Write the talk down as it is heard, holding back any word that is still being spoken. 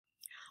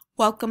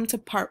Welcome to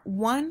part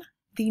 1,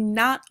 the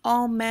Not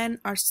All Men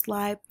Are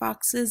Sly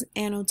Foxes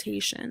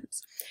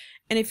Annotations.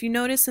 And if you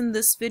notice in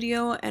this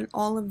video and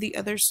all of the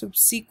other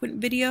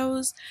subsequent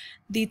videos,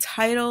 the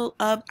title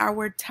of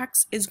our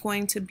text is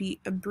going to be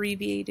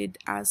abbreviated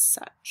as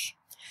such.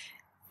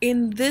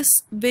 In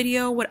this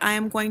video, what I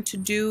am going to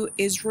do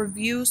is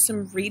review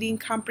some reading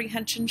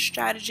comprehension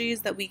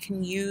strategies that we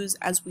can use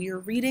as we are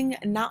reading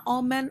Not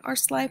All Men Are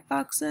Sly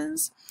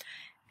Foxes.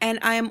 And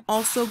I am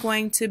also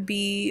going to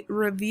be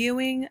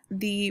reviewing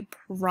the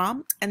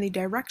prompt and the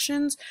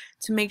directions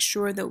to make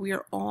sure that we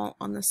are all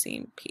on the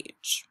same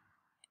page.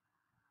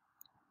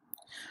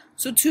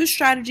 So 2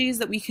 strategies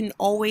that we can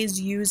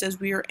always use as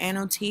we are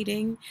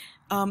annotating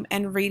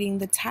and reading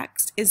the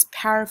text is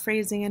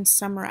paraphrasing and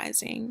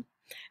summarizing.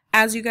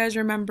 As you guys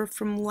remember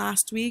from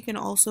last week and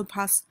also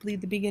possibly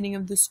the beginning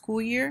of the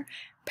school year,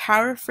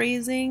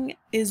 paraphrasing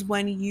is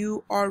when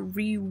you are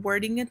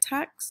rewording a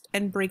text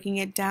and breaking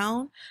it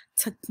down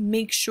to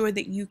make sure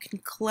that you can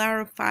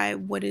clarify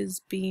what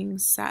is being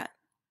said.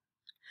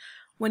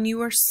 When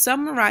you are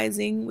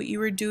summarizing, what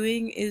you are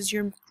doing is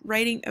you're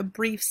writing a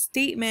brief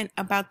statement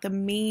about the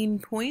main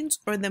points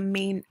or the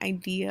main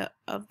idea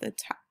of the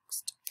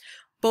text.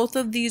 Both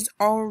of these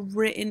are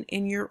written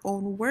in your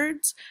own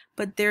words,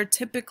 but they're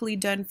typically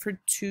done for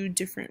 2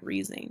 different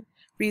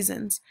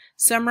reasons.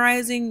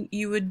 Summarizing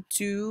you would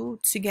do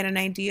to get an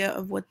idea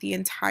of what the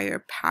entire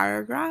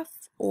paragraph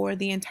or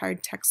the entire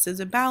text is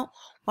about,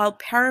 while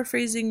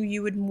paraphrasing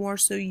you would more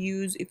so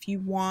use if you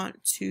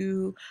want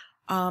to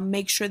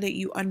make sure that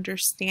you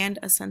understand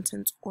a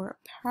sentence or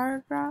a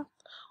paragraph,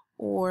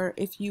 or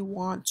if you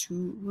want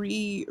to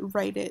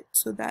rewrite it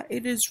so that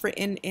it is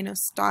written in a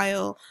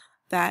style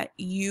that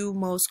you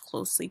most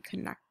closely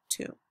connect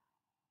to.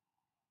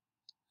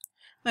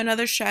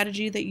 Another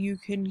strategy that you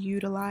can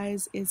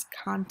utilize is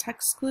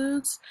context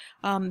clues.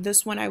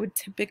 This one I would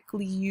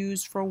typically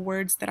use for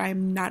words that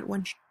I'm not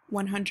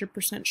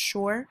 100%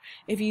 sure.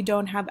 If you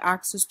don't have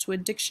access to a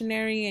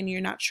dictionary and you're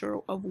not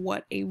sure of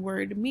what a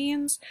word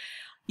means,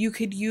 you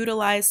could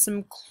utilize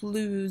some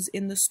clues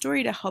in the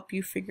story to help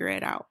you figure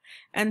it out.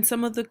 And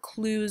some of the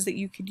clues that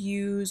you could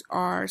use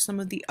are some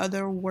of the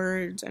other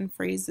words and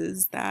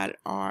phrases that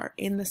are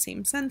in the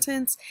same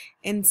sentence,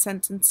 in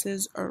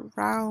sentences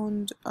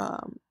around.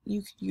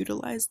 You could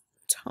utilize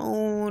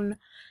tone,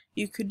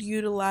 you could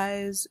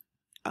utilize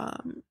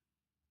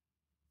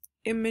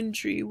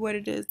imagery, what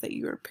it is that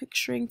you are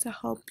picturing to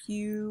help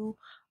you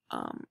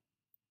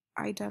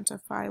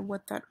identify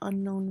what that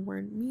unknown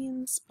word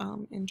means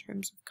in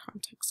terms of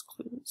context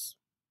clues.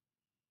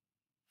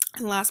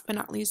 And last but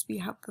not least, we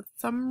have the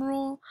thumb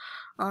rule.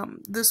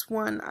 This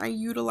one I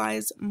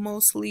utilize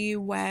mostly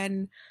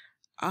when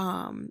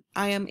I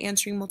am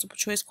answering multiple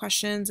choice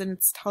questions and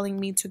it's telling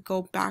me to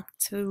go back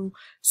to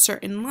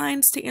certain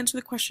lines to answer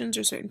the questions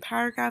or certain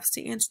paragraphs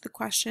to answer the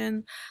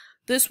question.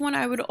 This one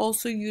I would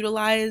also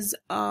utilize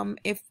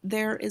if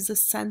there is a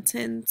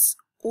sentence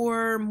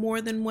or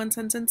more than one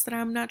sentence that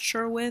I'm not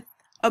sure with.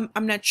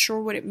 I'm not sure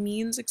what it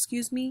means,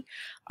 excuse me.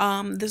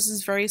 This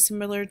is very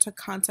similar to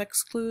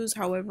context clues.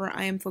 However,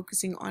 I am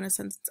focusing on a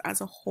sentence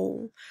as a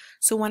whole.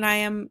 So when I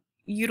am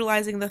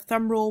utilizing the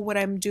thumb rule, what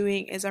I'm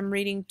doing is I'm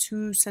reading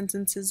 2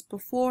 sentences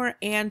before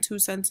and 2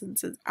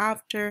 sentences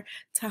after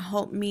to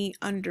help me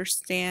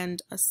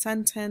understand a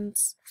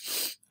sentence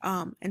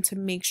and to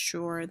make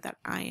sure that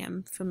I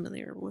am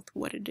familiar with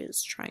what it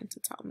is trying to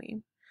tell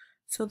me.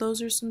 So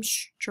those are some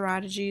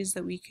strategies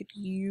that we could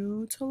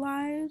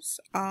utilize.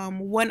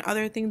 One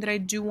other thing that I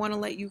do want to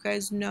let you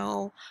guys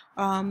know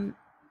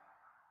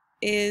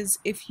is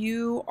if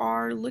you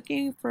are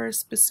looking for a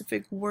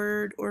specific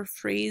word or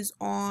phrase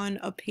on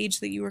a page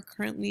that you are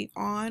currently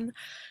on,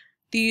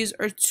 these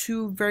are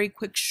 2 very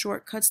quick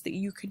shortcuts that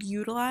you could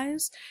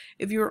utilize.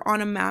 If you're on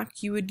a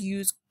Mac, you would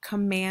use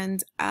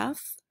Command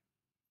F,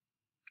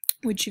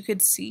 which you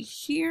could see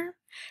here.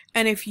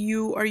 And if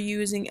you are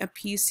using a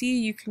PC,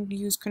 you can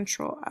use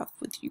Control F,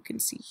 which you can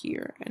see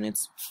here. And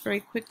it's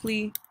very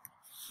quickly,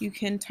 you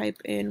can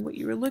type in what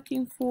you were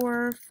looking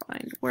for,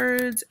 find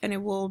words, and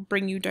it will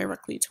bring you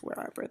directly to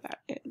wherever that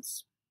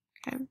is.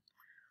 Okay.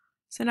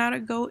 So now to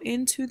go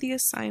into the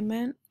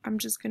assignment, I'm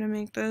just going to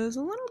make this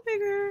a little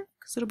bigger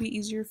because it'll be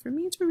easier for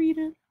me to read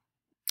it.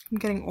 I'm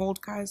getting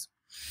old, guys.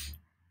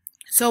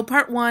 So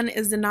part 1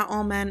 is the Not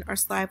All Men Are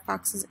Sly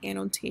Foxes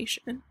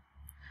annotation.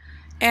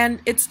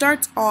 And it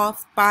starts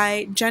off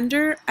by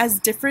gender as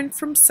different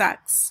from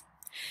sex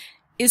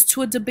is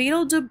to a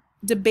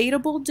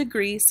debatable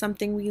degree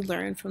something we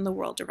learn from the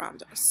world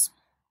around us.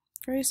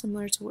 Very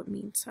similar to what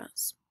Mean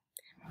says.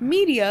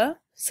 Media,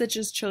 such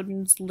as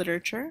children's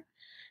literature,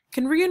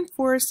 can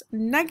reinforce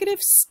negative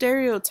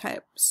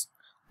stereotypes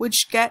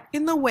which get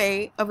in the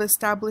way of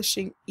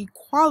establishing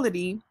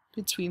equality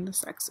between the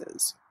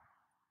sexes.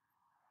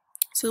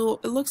 So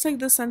it looks like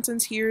the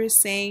sentence here is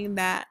saying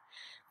that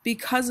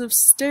because of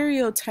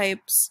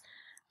stereotypes,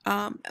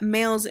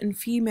 males and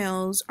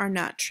females are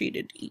not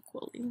treated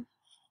equally.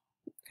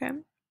 Okay.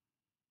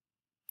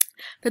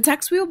 The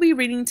text we will be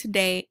reading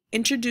today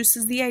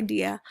introduces the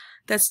idea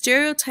that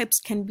stereotypes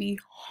can be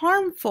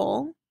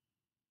harmful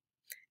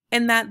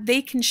and that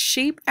they can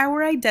shape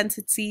our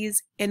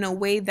identities in a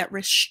way that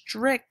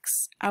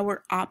restricts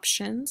our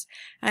options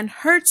and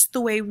hurts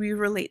the way we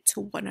relate to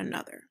one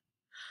another.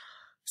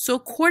 So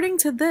according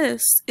to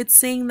this, it's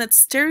saying that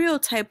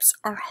stereotypes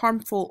are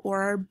harmful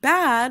or are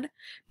bad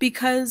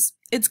because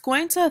it's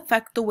going to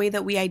affect the way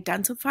that we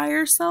identify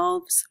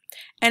ourselves,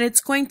 and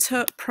it's going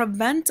to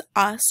prevent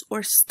us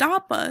or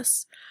stop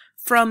us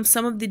from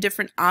some of the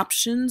different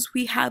options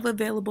we have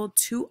available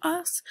to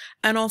us,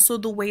 and also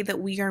the way that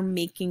we are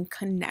making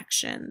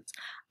connections.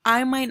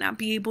 I might not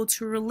be able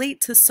to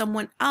relate to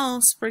someone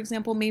else. For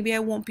example, maybe I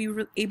won't be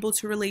able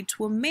to relate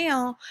to a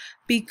male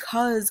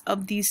because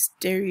of these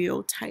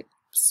stereotypes.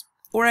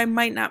 Or I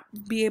might not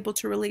be able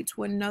to relate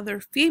to another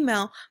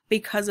female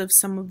because of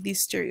some of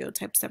these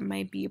stereotypes that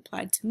might be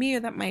applied to me or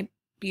that might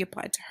be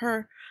applied to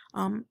her,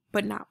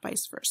 but not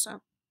vice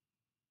versa.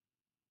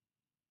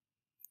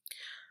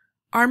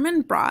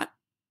 Armin Brott,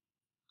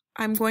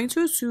 I'm going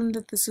to assume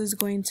that this is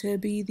going to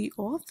be the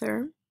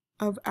author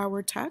of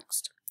our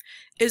text,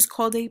 is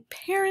called a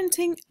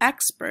parenting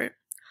expert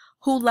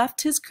who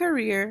left his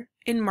career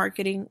in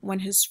marketing when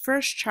his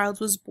first child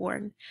was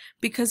born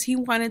because he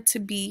wanted to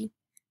be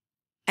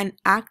an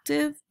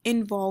active,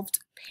 involved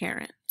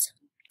parent.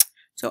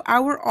 So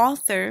our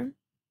author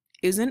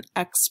is an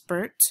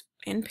expert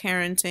in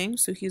parenting,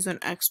 so he's an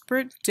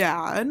expert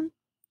dad.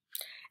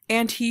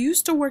 And he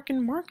used to work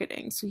in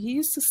marketing, so he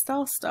used to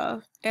sell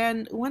stuff.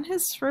 And when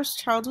his first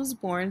child was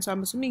born, so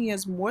I'm assuming he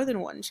has more than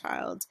one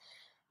child,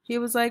 he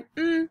was like,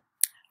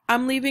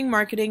 I'm leaving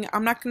marketing.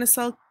 I'm not going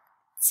to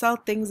sell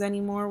things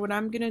anymore. What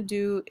I'm going to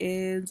do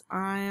is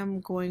I am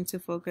going to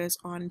focus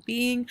on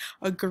being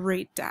a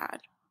great dad.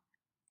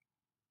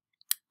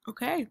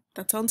 Okay,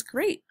 that sounds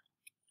great.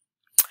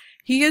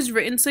 He has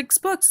written 6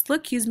 books.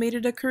 Look, he's made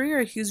it a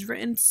career. He's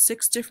written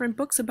 6 different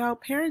books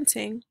about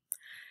parenting.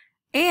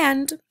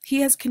 And he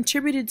has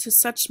contributed to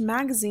such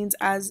magazines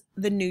as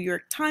the New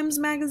York Times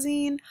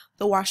Magazine,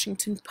 the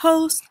Washington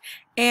Post,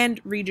 and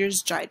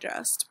Reader's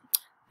Digest.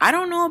 I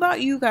don't know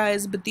about you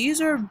guys, but these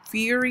are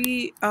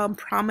very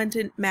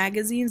prominent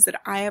magazines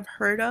that I have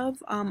heard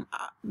of.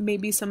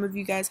 Maybe some of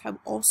you guys have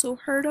also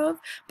heard of,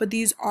 but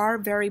these are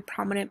very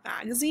prominent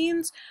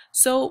magazines.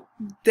 So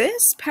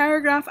this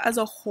paragraph as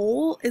a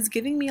whole is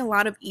giving me a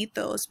lot of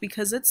ethos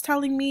because it's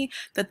telling me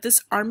that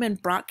this Armin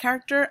Brott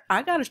character,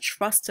 I gotta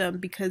trust him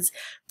because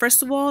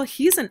first of all,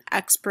 he's an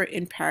expert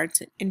in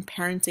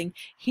parenting.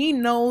 He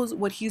knows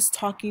what he's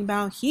talking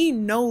about. He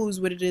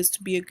knows what it is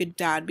to be a good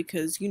dad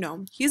because, you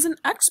know, he's an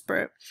expert.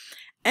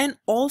 And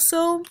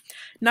also,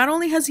 not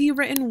only has he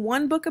written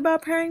 1 book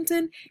about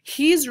parenting,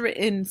 he's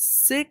written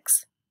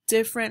 6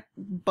 different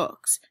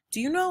books.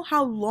 Do you know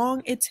how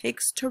long it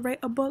takes to write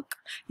a book?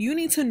 You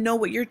need to know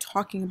what you're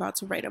talking about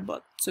to write a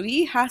book. So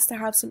he has to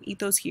have some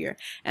ethos here.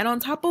 And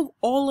on top of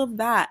all of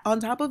that, on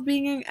top of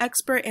being an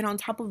expert and on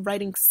top of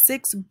writing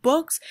 6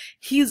 books,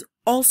 he's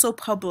also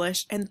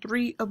published in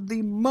 3 of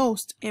the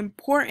most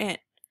important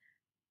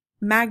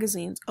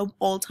magazines of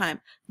all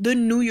time: the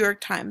New York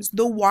Times,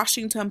 the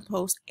Washington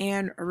Post,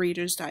 and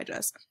Reader's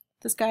Digest.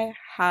 This guy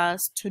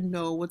has to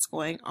know what's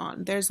going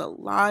on. There's a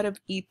lot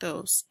of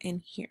ethos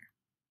in here.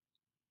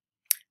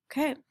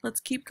 Okay, let's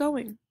keep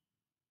going.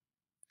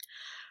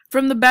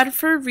 From the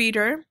Bedford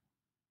Reader,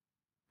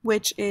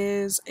 which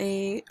is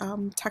a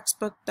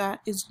textbook that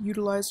is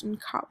utilized in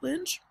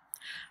college,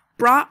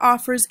 Brott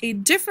offers a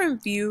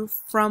different view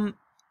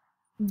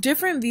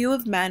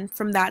of men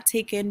from that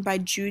taken by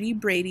Judy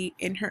Brady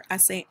in her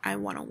essay, I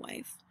Want a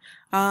Wife.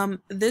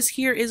 This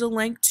here is a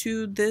link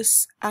to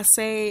this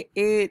essay.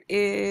 It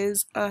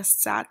is a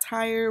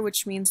satire,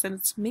 which means that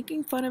it's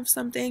making fun of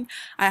something.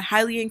 I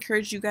highly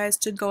encourage you guys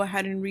to go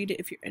ahead and read it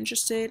if you're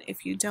interested.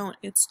 If you don't,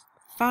 it's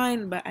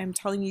fine, but I'm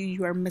telling you,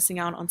 you are missing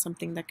out on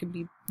something that could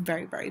be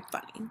very, very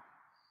funny.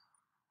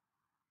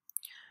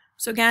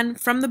 So again,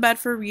 from the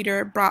Bedford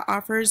Reader, Brott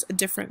offers a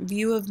different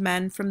view of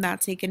men from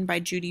that taken by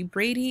Judy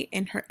Brady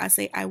in her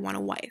essay, I Want a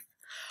Wife.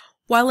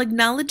 While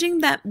acknowledging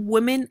that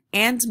women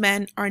and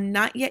men are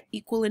not yet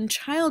equal in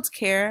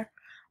childcare,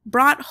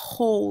 Brott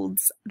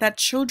holds that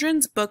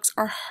children's books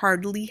are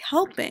hardly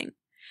helping.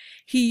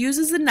 He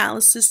uses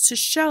analysis to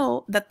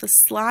show that the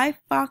sly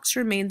fox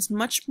remains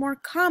much more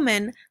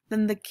common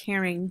than the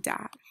caring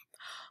dad.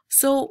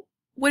 So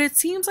what it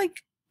seems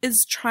like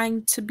is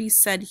trying to be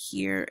said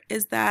here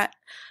is that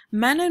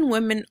men and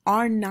women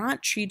are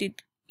not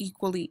treated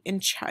equally in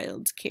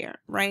childcare,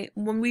 right?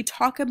 When we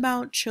talk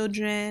about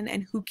children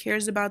and who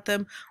cares about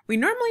them, we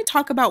normally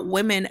talk about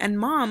women and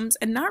moms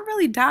and not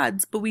really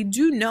dads, but we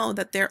do know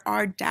that there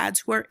are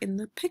dads who are in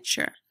the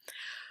picture.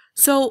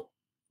 So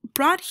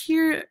Brott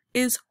here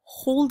is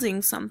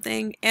holding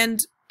something,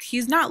 and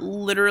he's not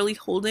literally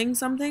holding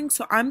something,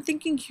 so I'm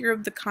thinking here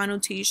of the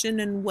connotation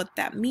and what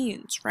that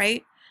means,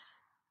 right?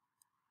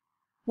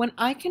 When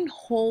I can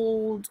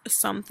hold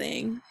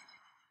something,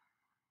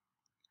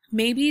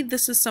 maybe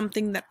this is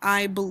something that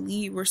I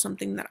believe or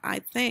something that I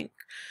think.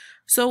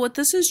 So what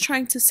this is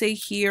trying to say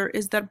here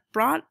is that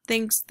Brott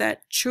thinks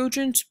that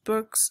children's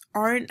books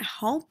aren't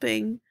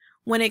helping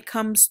when it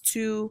comes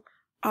to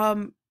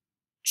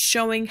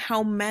showing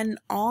how men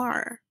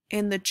are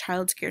in the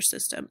childcare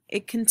system.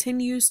 It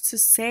continues to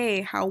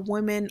say how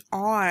women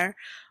are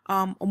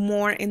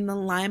more in the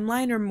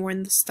limelight or more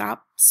in the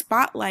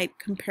spotlight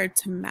compared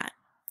to men.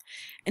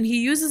 And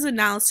he uses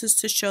analysis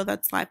to show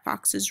that slide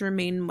foxes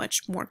remain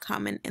much more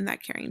common in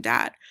that caring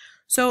dad.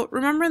 So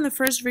remember in the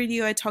first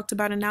video I talked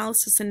about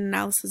analysis, and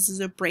analysis is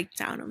a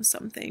breakdown of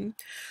something.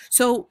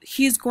 So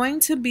he's going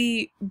to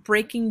be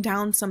breaking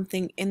down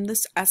something in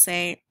this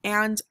essay,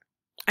 and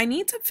I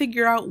need to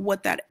figure out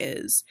what that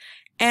is.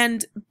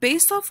 And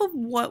based off of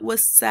what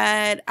was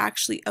said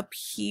actually up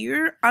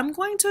here, I'm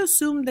going to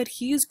assume that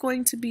he is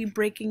going to be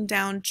breaking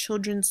down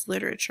children's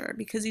literature,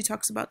 because he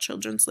talks about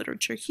children's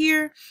literature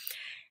here.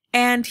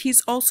 And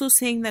he's also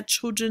saying that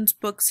children's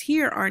books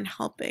here aren't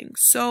helping.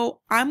 So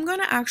I'm going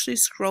to actually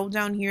scroll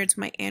down here to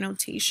my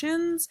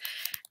annotations,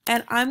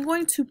 and I'm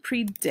going to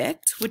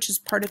predict, which is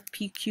part of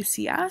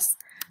PQCS,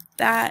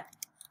 that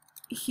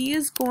he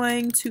is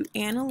going to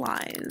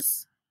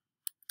analyze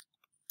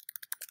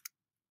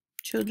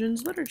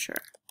children's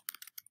literature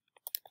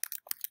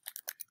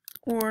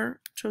or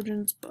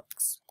children's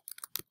books.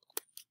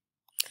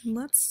 And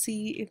let's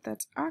see if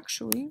that's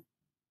actually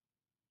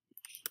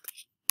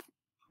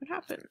what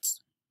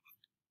happens.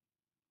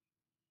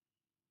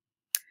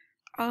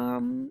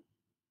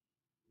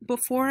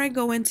 Before I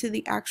go into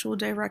the actual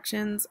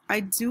directions,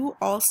 I do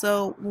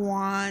also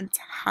want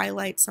to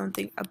highlight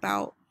something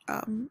about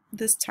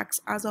this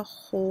text as a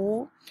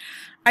whole.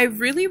 I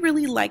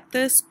really like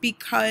this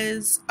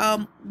because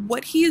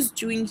what he is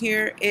doing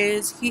here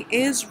is he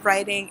is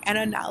writing an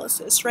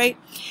analysis, right?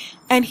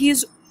 And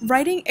he's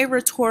writing a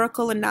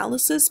rhetorical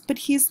analysis, but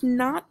he's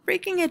not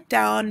breaking it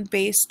down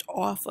based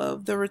off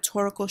of the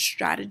rhetorical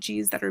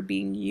strategies that are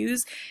being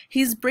used.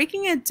 He's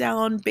breaking it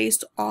down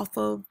based off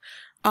of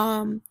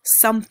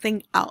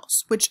something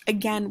else, which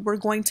again we're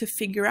going to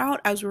figure out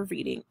as we're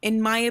reading.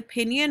 In my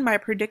opinion, my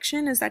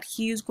prediction is that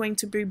he is going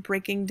to be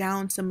breaking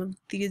down some of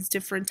these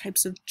different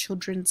types of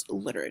children's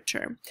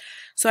literature.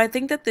 So I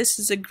think that this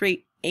is a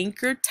great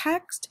anchor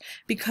text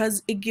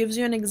because it gives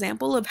you an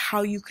example of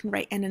how you can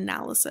write an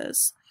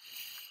analysis.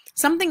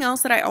 Something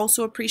else that I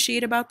also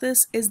appreciate about this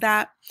is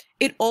that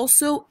it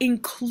also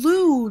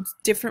includes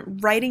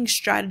different writing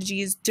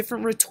strategies,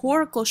 different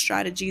rhetorical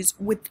strategies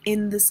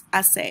within this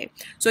essay.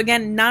 So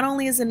again, not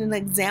only is it an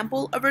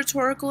example of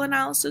rhetorical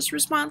analysis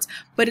response,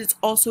 but it's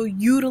also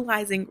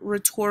utilizing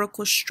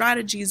rhetorical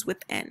strategies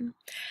within.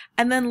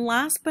 And then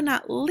last but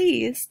not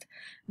least,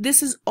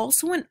 this is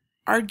also an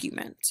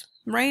argument,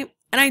 right?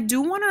 And I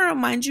do want to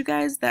remind you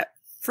guys that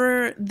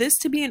for this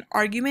to be an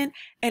argument,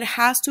 it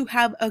has to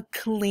have a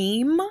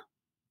claim,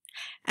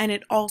 and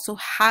it also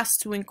has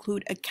to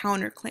include a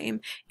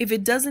counterclaim. If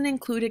it doesn't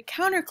include a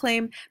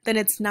counterclaim, then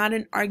it's not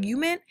an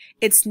argument,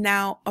 it's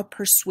now a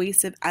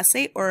persuasive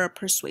essay or a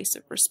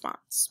persuasive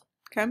response,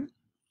 okay?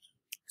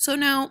 So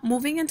now,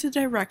 moving into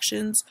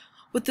directions,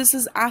 what this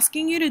is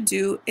asking you to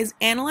do is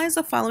analyze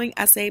the following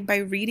essay by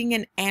reading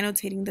and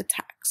annotating the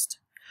text.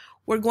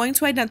 We're going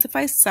to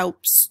identify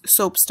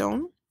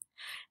soapstone,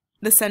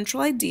 the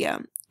central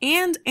idea,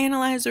 and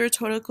analyze the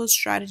rhetorical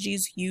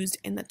strategies used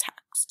in the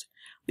text.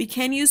 We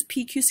can use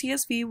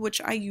PQCSV, which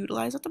I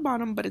utilize at the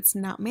bottom, but it's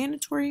not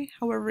mandatory.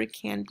 However, it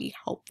can be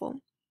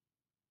helpful.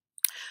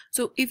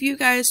 So if you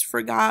guys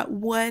forgot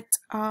what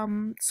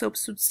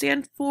SOAPs would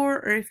stand for,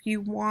 or if you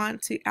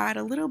want to add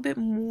a little bit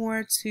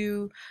more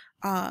to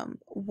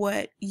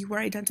what you are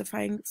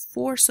identifying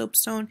for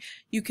soapstone,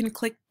 you can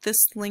click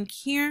this link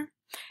here.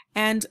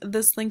 And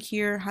this link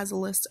here has a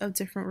list of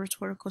different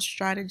rhetorical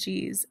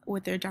strategies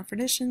with their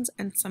definitions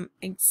and some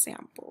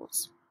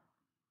examples.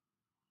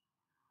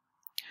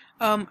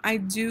 I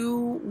do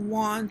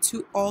want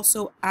to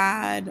also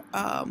add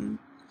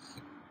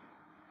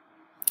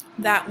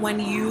that when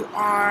you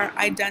are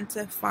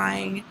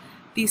identifying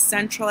the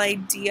central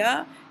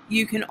idea,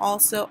 you can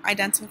also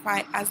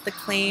identify as the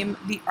claim,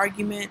 the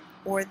argument,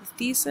 or the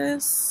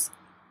thesis.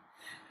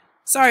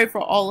 Sorry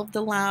for all of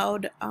the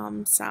loud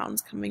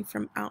sounds coming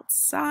from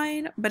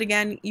outside, but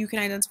again, you can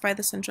identify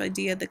the central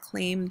idea, the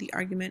claim, the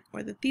argument,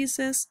 or the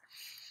thesis.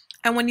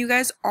 And when you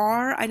guys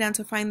are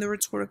identifying the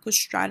rhetorical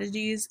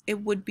strategies,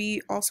 it would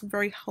be also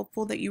very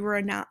helpful that you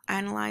are now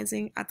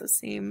analyzing at the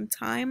same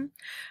time.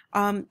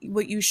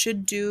 What you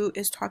should do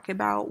is talk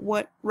about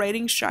what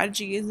writing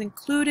strategy is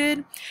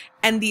included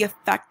and the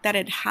effect that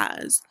it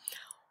has.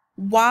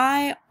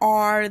 Why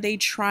are they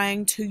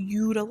trying to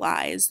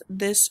utilize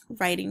this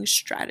writing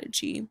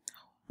strategy?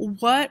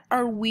 What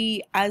are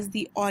we as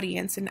the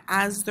audience and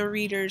as the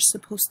readers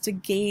supposed to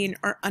gain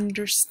or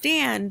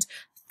understand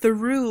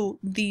through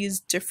these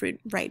different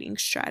writing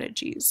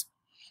strategies?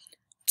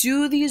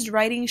 Do these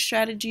writing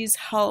strategies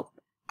help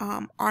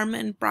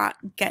Armin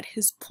Brott get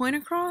his point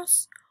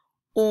across,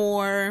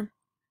 or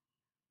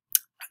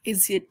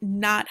is it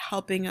not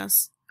helping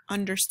us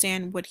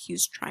understand what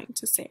he's trying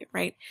to say,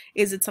 right?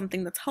 Is it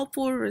something that's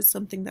helpful or is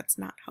something that's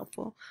not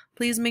helpful?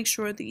 Please make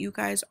sure that you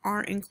guys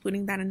are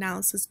including that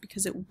analysis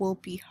because it will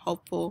be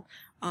helpful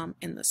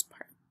in this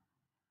part.